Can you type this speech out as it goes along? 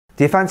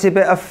Do you fancy a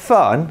bit of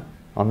fun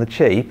on the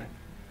cheap?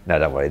 No,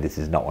 don't worry, this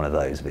is not one of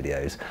those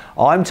videos.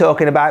 I'm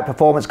talking about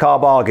performance car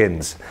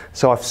bargains.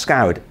 So I've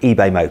scoured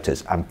eBay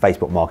Motors and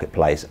Facebook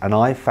Marketplace and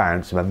I've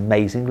found some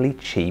amazingly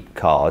cheap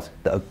cars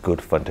that are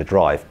good fun to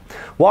drive.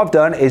 What I've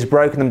done is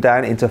broken them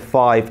down into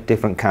 5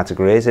 different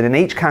categories, and in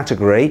each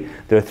category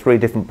there are 3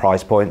 different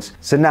price points.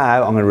 So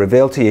now I'm going to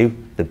reveal to you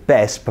the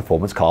best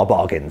performance car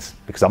bargains.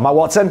 Because I'm Matt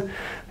Watson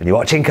and you're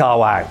watching Car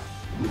Wow.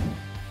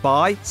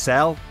 Buy,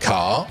 sell,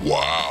 Car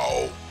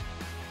Wow.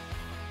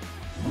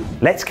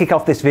 Let's kick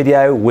off this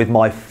video with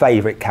my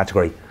favourite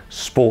category,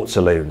 sports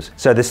saloons.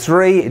 So there's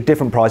 3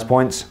 different price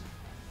points: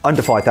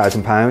 under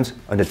 £5,000,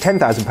 under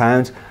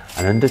 £10,000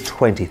 and under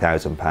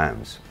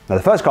 £20,000. Now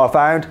the first car I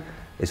found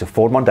is a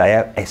Ford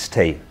Mondeo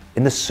ST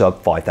in the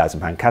sub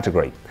 £5,000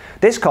 category.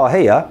 This car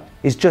here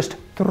is just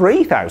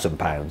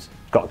 £3,000. It's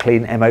got a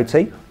clean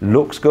MOT,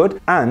 looks good,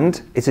 and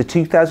it's a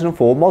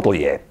 2004 model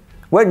year.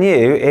 When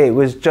new, it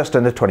was just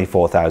under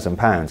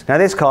 £24,000. Now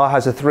this car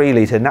has a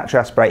 3-litre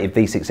naturally aspirated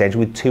V6 engine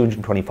with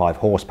 225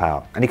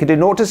 horsepower, and you can do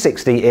 0 to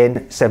 60 in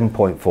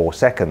 7.4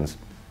 seconds.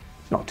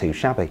 It's not too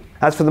shabby.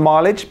 As for the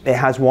mileage, it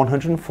has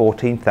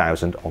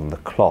 114,000 on the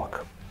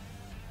clock.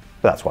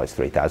 But that's why it's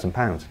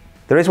 £3,000.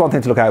 There is one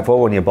thing to look out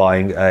for when you're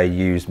buying a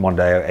used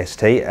Mondeo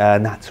ST,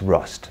 and that's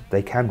rust.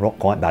 They can rot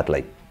quite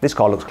badly. This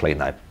car looks clean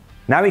though.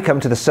 Now we come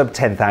to the sub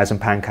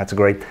 £10,000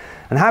 category,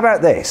 and how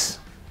about this?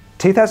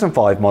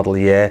 2005 model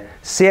year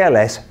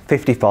CLS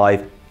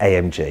 55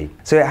 AMG.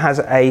 So it has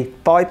a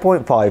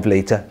 5.5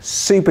 litre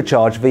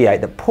supercharged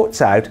V8 that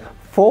puts out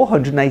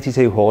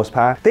 482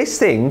 horsepower. This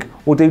thing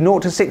will do 0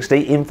 to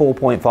 60 in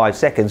 4.5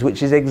 seconds,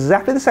 which is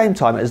exactly the same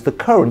time as the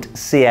current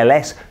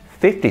CLS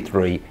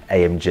 53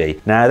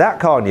 AMG. Now that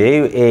car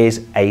new is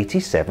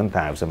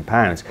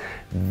 £87,000.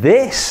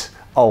 This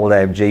old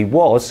AMG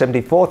was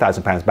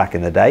 £74,000 back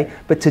in the day,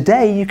 but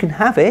today you can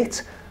have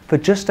it for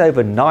just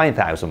over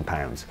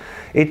 £9,000.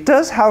 It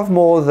does have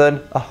more than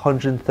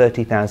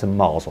 130,000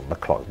 miles on the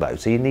clock though,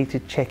 so you need to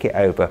check it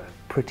over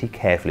pretty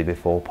carefully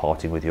before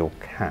parting with your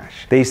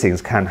cash. These things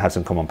can have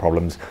some common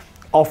problems,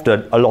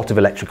 often a lot of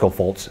electrical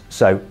faults,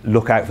 so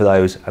look out for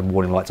those and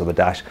warning lights on the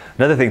dash.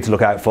 Another thing to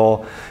look out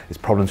for is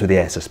problems with the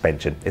air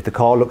suspension. If the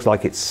car looks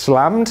like it's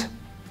slammed,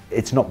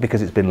 it's not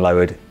because it's been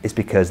lowered, it's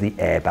because the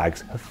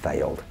airbags have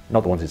failed.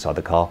 Not the ones inside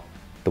the car,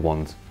 the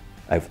ones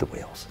over the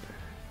wheels.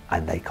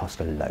 And they cost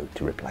a load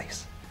to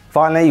replace.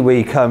 Finally,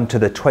 we come to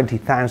the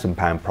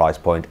 £20,000 price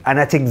point, and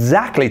at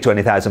exactly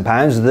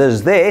 £20,000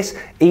 there's this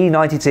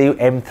E92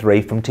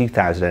 M3 from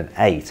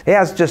 2008. It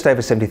has just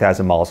over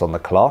 70,000 miles on the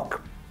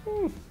clock,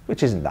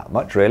 which isn't that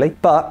much really,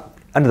 but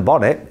under the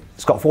bonnet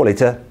it's got a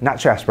 4-litre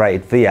naturally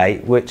aspirated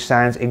V8 which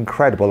sounds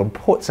incredible and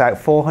puts out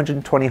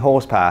 420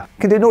 horsepower.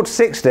 It can do 0 to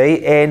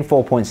 60 in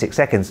 4.6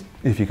 seconds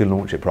if you can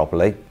launch it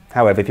properly.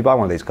 However, if you buy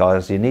one of these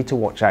cars, you need to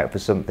watch out for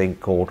something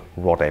called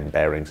rod end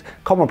bearings.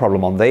 Common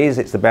problem on these,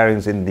 it's the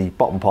bearings in the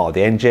bottom part of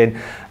the engine,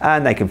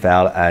 and they can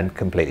fail and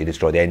completely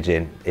destroy the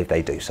engine if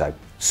they do so.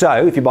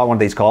 So if you buy one of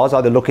these cars,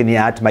 either look in the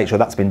ad to make sure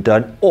that's been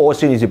done, or as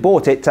soon as you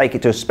bought it, take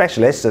it to a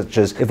specialist such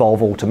as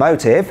Evolve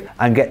Automotive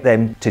and get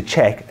them to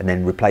check and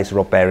then replace the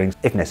rod bearings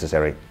if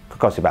necessary. Could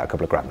cost you about a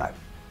couple of grand though.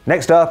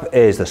 Next up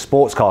is the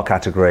sports car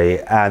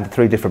category, and the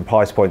 3 different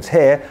price points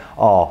here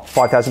are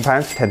 £5,000,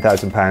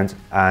 £10,000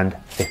 and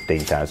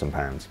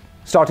 £15,000.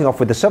 Starting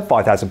off with the sub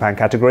 £5,000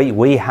 category,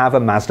 we have a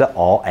Mazda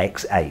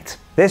RX-8.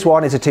 This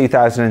one is a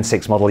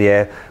 2006 model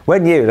year.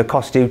 When new, it'll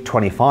cost you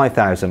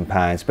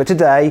 £25,000, but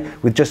today,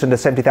 with just under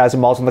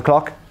 70,000 miles on the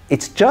clock,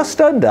 it's just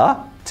under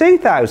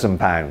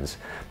 £2,000.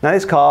 Now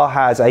this car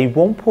has a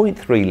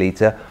 1.3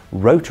 litre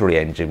rotary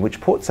engine which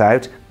puts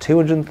out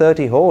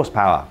 230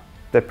 horsepower.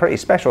 They're pretty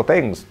special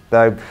things,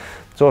 though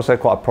it's also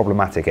quite a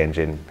problematic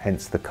engine,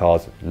 hence the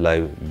car's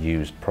low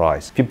used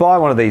price. If you buy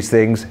one of these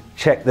things,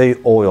 check the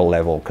oil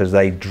level because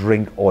they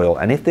drink oil,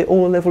 and if the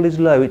oil level is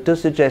low, it does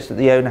suggest that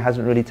the owner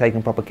hasn't really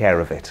taken proper care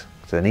of it.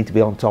 So they need to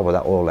be on top of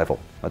that oil level,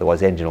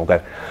 otherwise the engine will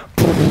go.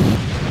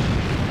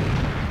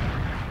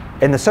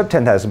 In the sub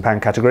 £10,000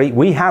 category,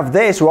 we have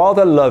this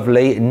rather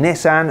lovely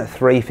Nissan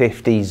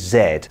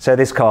 350Z. So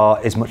this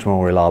car is much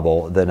more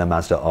reliable than a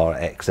Mazda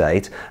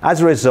RX-8.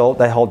 As a result,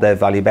 they hold their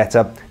value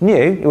better. New,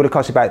 it would have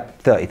cost you about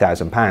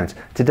 £30,000.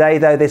 Today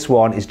though, this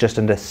one is just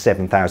under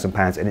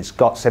 £7,000 and it's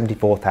got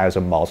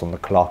 74,000 miles on the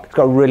clock. It's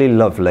got a really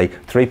lovely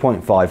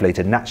 3.5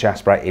 litre naturally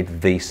aspirated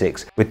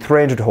V6 with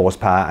 300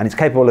 horsepower, and it's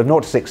capable of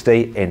 0 to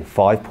 60 in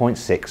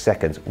 5.6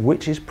 seconds,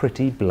 which is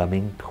pretty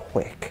blooming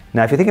quick.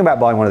 Now, if you're thinking about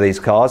buying one of these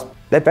cars,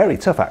 they're very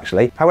tough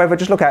actually. However,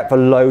 just look out for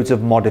loads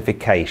of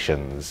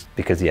modifications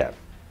because yeah,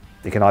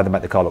 you can either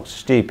make the car look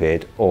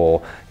stupid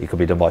or it could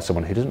be done by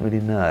someone who doesn't really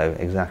know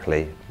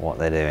exactly what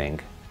they're doing.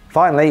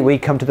 Finally, we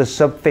come to the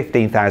sub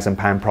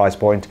 £15,000 price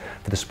point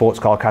for the sports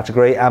car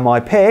category, and my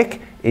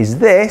pick is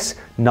this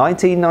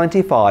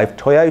 1995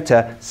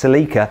 Toyota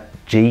Celica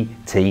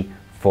GT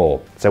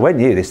 2004. So when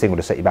new, this thing would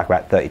have set you back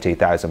about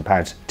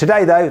 £32,000.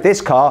 Today though,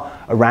 this car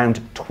around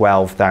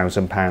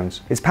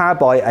 £12,000. It's powered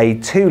by a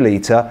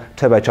 2-litre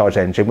turbocharged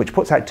engine which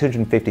puts out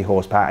 250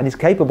 horsepower and is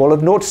capable of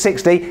 0 to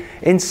 60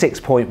 in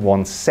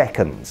 6.1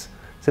 seconds.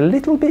 It's a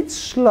little bit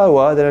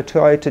slower than a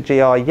Toyota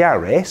GR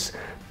Yaris,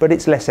 but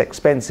it's less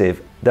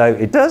expensive, though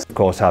it does of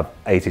course have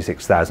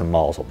 86,000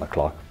 miles on the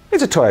clock.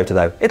 It's a Toyota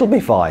though, it'll be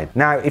fine.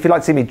 Now, if you'd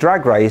like to see me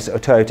drag race a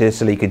Toyota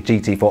Celica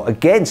GT4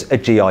 against a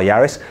GR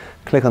Yaris,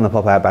 click on the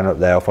pop-out banner up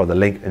there or follow the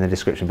link in the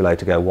description below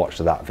to go watch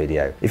that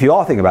video. If you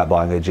are thinking about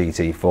buying a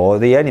GT4,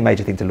 the only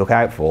major thing to look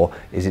out for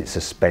is its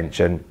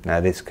suspension. Now,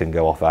 this can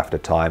go off after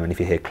time, and if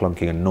you hear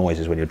clunking and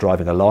noises when you're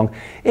driving along,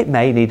 it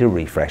may need a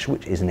refresh,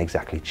 which isn't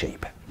exactly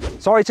cheap.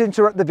 Sorry to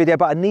interrupt the video,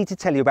 but I need to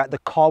tell you about the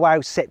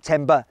CarWow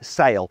September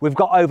sale. We've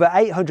got over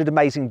 800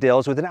 amazing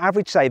deals with an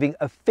average saving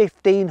of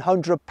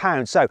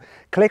 £1,500. So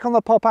click on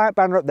the pop-out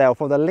banner up there or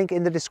follow the link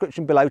in the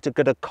description below to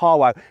go to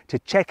CarWow to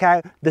check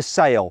out the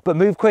sale. But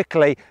move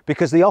quickly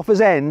because the offers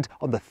end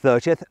on the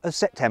 30th of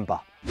September.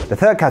 The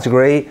third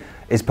category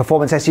is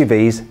performance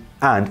SUVs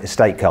and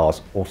estate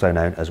cars, also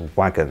known as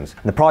wagons.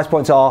 And the price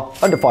points are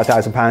under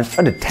 £5,000,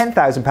 under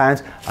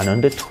 £10,000 and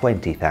under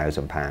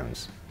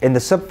 £20,000. In the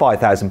sub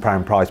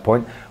 £5,000 price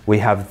point, we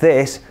have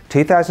this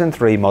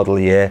 2003 model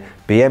year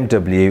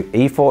BMW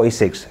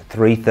E46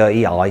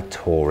 330i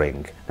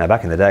Touring. Now,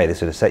 back in the day,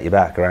 this would have set you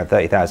back around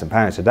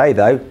 £30,000. Today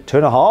though,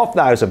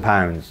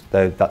 £2,500,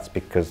 though that's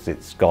because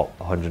it's got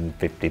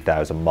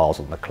 150,000 miles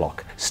on the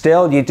clock.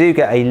 Still, you do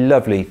get a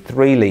lovely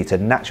 3-litre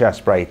naturally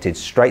aspirated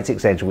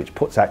straight-six engine which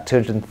puts out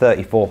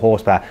 234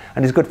 horsepower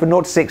and is good for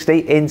 0 to 60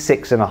 in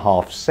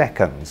 6.5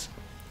 seconds.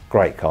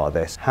 Great car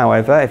this.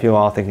 However, if you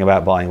are thinking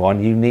about buying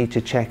one, you need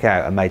to check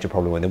out a major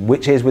problem with them,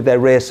 which is with their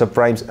rear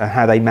subframes and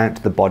how they mount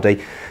to the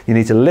body. You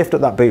need to lift up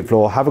that boot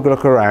floor, have a good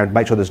look around,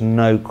 make sure there's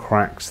no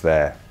cracks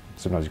there.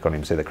 Sometimes you can't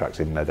even see the cracks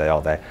even though they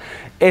are there.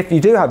 If you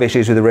do have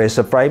issues with the rear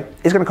subframe,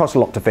 it's going to cost a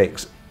lot to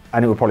fix,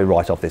 and it will probably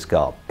write off this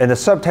car. In the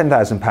sub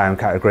 £10,000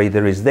 category,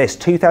 there is this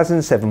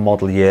 2007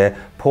 model year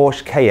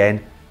Porsche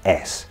Cayenne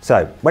S.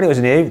 So when it was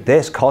new,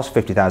 this cost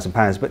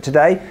 £50,000, but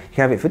today you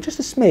can have it for just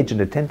a smidge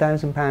under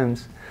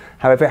 £10,000.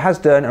 However, it has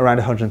done around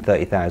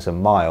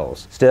 130,000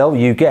 miles. Still,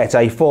 you get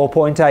a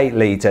 4.8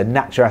 litre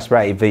naturally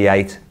aspirated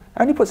V8,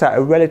 only puts out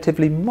a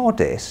relatively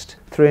modest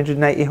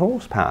 380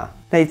 horsepower.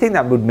 Now, you'd think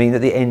that would mean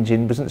that the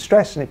engine wasn't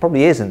stressed, and it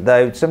probably isn't,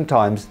 though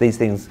sometimes these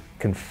things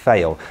can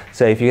fail.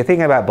 So if you're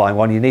thinking about buying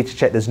one, you need to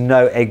check there's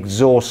no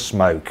exhaust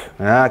smoke.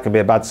 That can be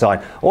a bad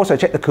sign. Also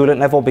check the coolant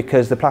level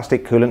because the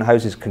plastic coolant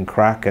hoses can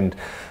crack, and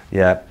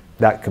yeah,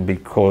 that can be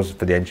cause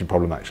for the engine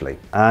problem actually.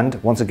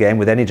 And once again,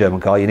 with any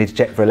German car, you need to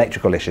check for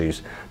electrical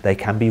issues. They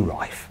can be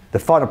rife. The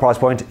final price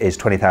point is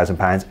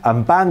 £20,000,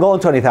 and bang on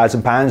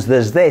 £20,000,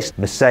 there's this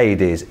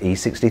Mercedes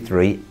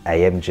E63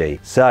 AMG.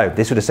 So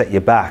this would have set you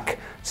back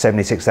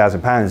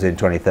 £76,000 in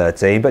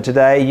 2013, but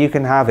today you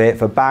can have it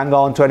for bang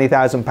on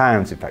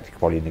 £20,000. In fact, you could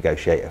probably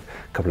negotiate a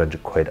couple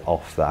 £100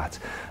 off that.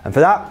 And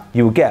for that,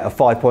 you will get a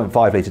 5.5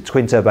 litre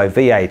twin turbo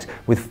V8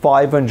 with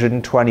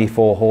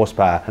 524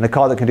 horsepower and a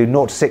car that can do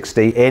 0 to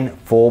 60 in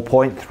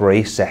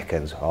 4.3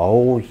 seconds.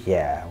 Oh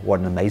yeah,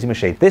 what an amazing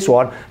machine. This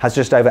one has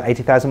just over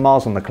 80,000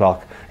 miles on the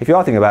clock. If you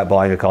are thinking about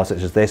buying a car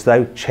such as this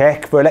though,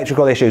 check for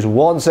electrical issues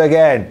once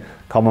again.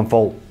 Common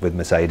fault with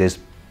Mercedes.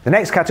 The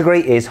next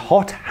category is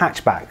hot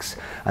hatchbacks,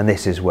 and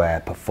this is where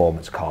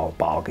performance car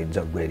bargains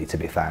are really to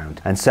be found.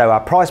 And so our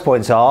price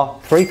points are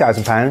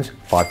 £3,000,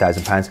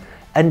 £5,000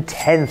 and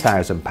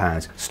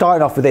 £10,000.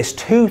 Starting off with this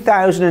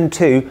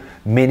 2002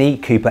 Mini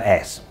Cooper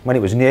S. When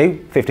it was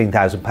new,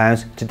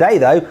 £15,000. Today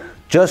though,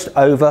 just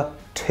over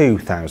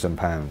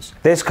 £2,000.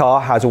 This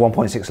car has a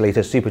 1.6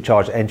 litre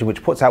supercharged engine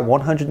which puts out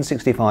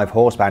 165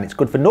 horsepower and it's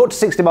good for 0 to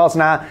 60 miles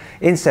an hour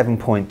in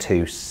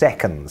 7.2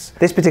 seconds.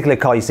 This particular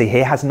car you see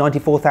here has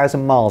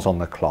 94,000 miles on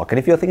the clock, and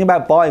if you're thinking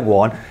about buying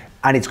one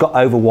and it's got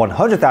over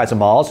 100,000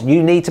 miles,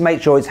 you need to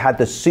make sure it's had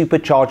the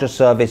supercharger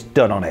service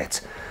done on it,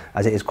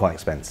 as it is quite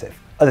expensive.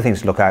 Other things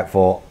to look out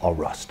for are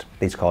rust.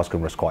 These cars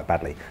can rust quite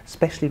badly,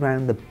 especially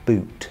around the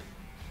boot,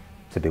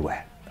 so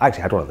beware. I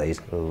actually had one of these,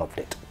 loved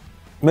it.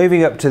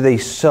 Moving up to the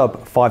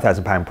sub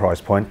 £5,000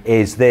 price point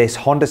is this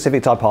Honda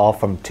Civic Type R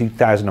from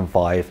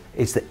 2005.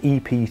 It's the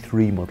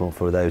EP3 model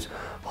for those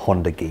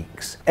Honda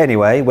geeks.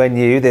 Anyway, when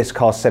new, this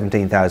cost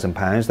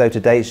 £17,000, though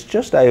today it's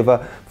just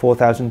over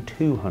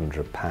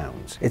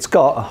 £4,200. It's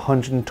got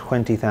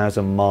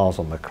 120,000 miles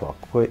on the clock,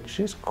 which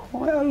is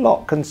quite a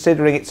lot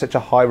considering it's such a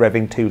high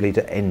revving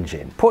 2-litre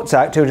engine. Puts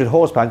out 200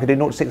 horsepower and can do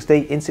 0 to 60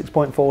 in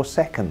 6.4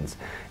 seconds.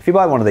 If you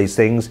buy one of these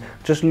things,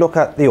 just look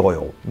at the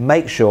oil.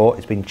 Make sure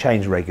it's been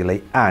changed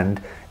regularly and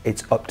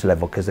it's up to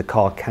level because the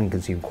car can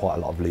consume quite a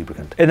lot of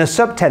lubricant. In the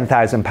sub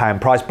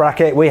 £10,000 price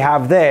bracket, we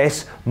have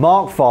this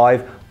Mark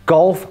V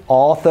Golf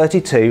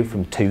R32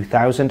 from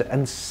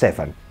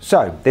 2007.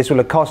 So this will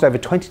have cost over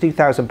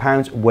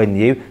 £22,000 when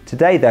new.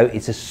 Today though,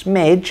 it's a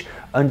smidge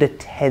under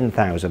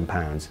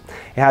 £10,000. It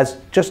has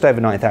just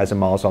over 90,000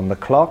 miles on the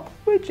clock,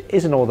 which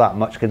isn't all that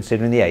much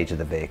considering the age of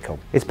the vehicle.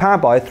 It's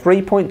powered by a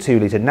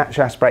 3.2 litre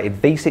naturally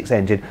aspirated V6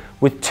 engine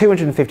with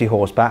 250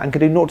 horsepower and can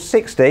do 0 to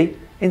 60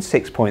 in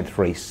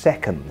 6.3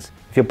 seconds.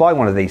 If you're buying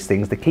one of these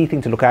things, the key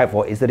thing to look out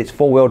for is that its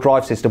four-wheel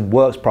drive system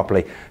works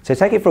properly. So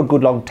take it for a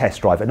good long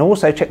test drive and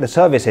also check the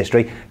service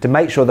history to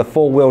make sure the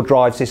four-wheel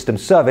drive system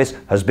service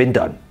has been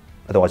done.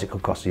 Otherwise it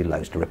could cost you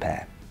loads to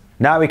repair.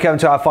 Now we come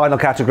to our final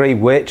category,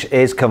 which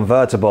is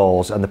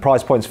convertibles, and the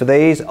price points for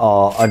these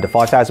are under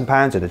 £5,000,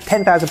 under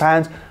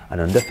 £10,000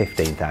 and under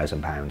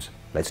 £15,000.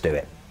 Let's do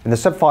it. In the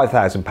sub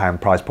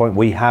 £5,000 price point,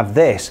 we have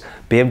this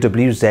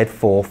BMW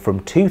Z4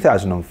 from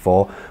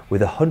 2004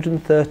 with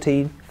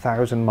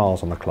 113,000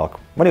 miles on the clock.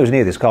 When it was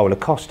new, this car would have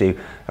cost you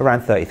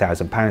around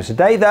 £30,000.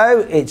 Today though,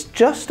 it's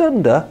just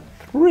under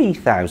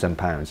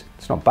 £3,000.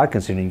 It's not bad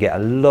considering you get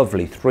a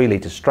lovely 3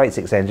 litre straight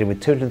six engine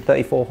with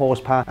 234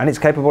 horsepower and it's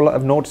capable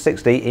of 0 to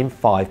 60 in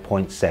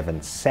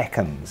 5.7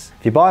 seconds.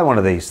 If you buy one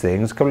of these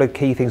things, a couple of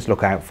key things to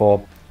look out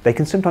for. They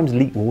can sometimes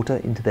leak water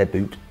into their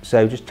boot,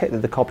 so just check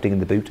that the carpeting in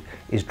the boot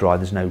is dry,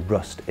 there's no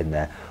rust in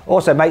there.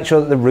 Also make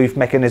sure that the roof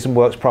mechanism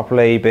works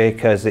properly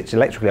because it's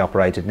electrically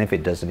operated, and if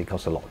it doesn't, it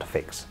costs a lot to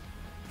fix.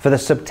 For the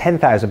sub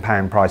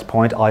 £10,000 price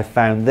point, I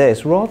found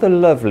this rather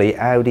lovely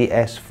Audi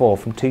S4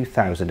 from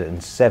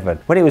 2007.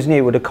 When it was new,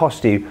 it would have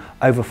cost you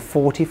over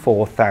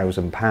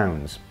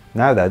 £44,000.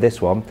 Now though,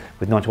 this one,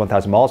 with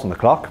 91,000 miles on the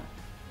clock,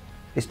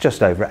 it's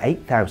just over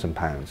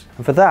 £8,000.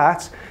 And for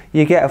that,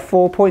 you get a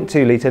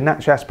 4.2 litre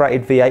naturally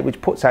aspirated V8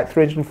 which puts out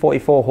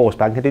 344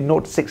 horsepower and can do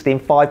 0 to 60 in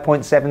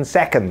 5.7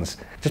 seconds.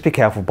 Just be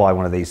careful buying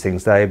one of these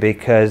things though,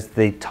 because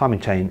the timing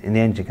chain in the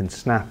engine can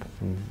snap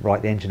and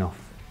write the engine off.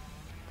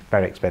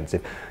 Very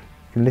expensive.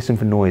 You can listen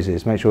for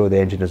noises, make sure the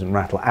engine doesn't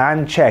rattle,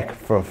 and check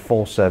for a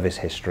full service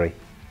history.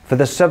 For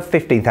the sub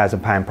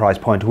 £15,000 price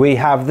point, we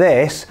have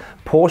this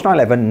Porsche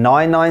 911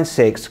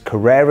 996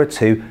 Carrera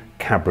 2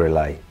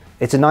 Cabriolet.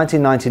 It's a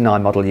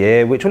 1999 model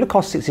year, which would have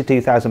cost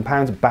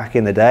 £62,000 back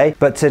in the day,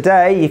 but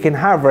today you can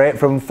have it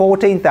from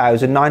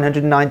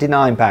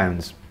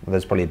 £14,999. Well,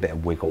 there's probably a bit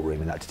of wiggle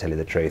room in that, to tell you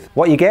the truth.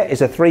 What you get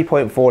is a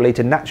 3.4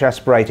 litre naturally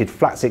aspirated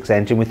flat six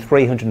engine with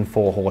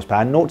 304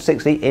 horsepower, 0 to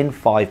 60 in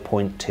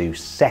 5.2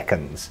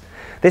 seconds.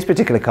 This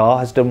particular car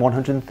has done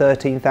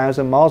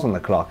 113,000 miles on the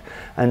clock,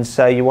 and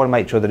so you want to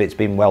make sure that it's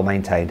been well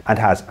maintained and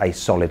has a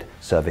solid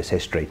service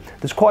history.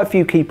 There's quite a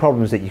few key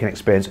problems that you can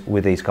experience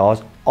with these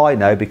cars. I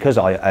know because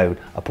I own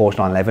a Porsche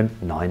 911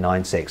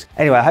 996.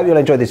 Anyway, I hope you'll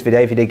enjoy this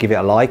video. If you did, give it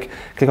a like.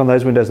 Click on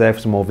those windows there for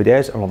some more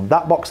videos, and on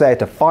that box there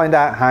to find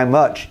out how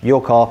much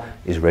your car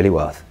is really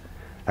worth.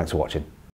 Thanks for watching.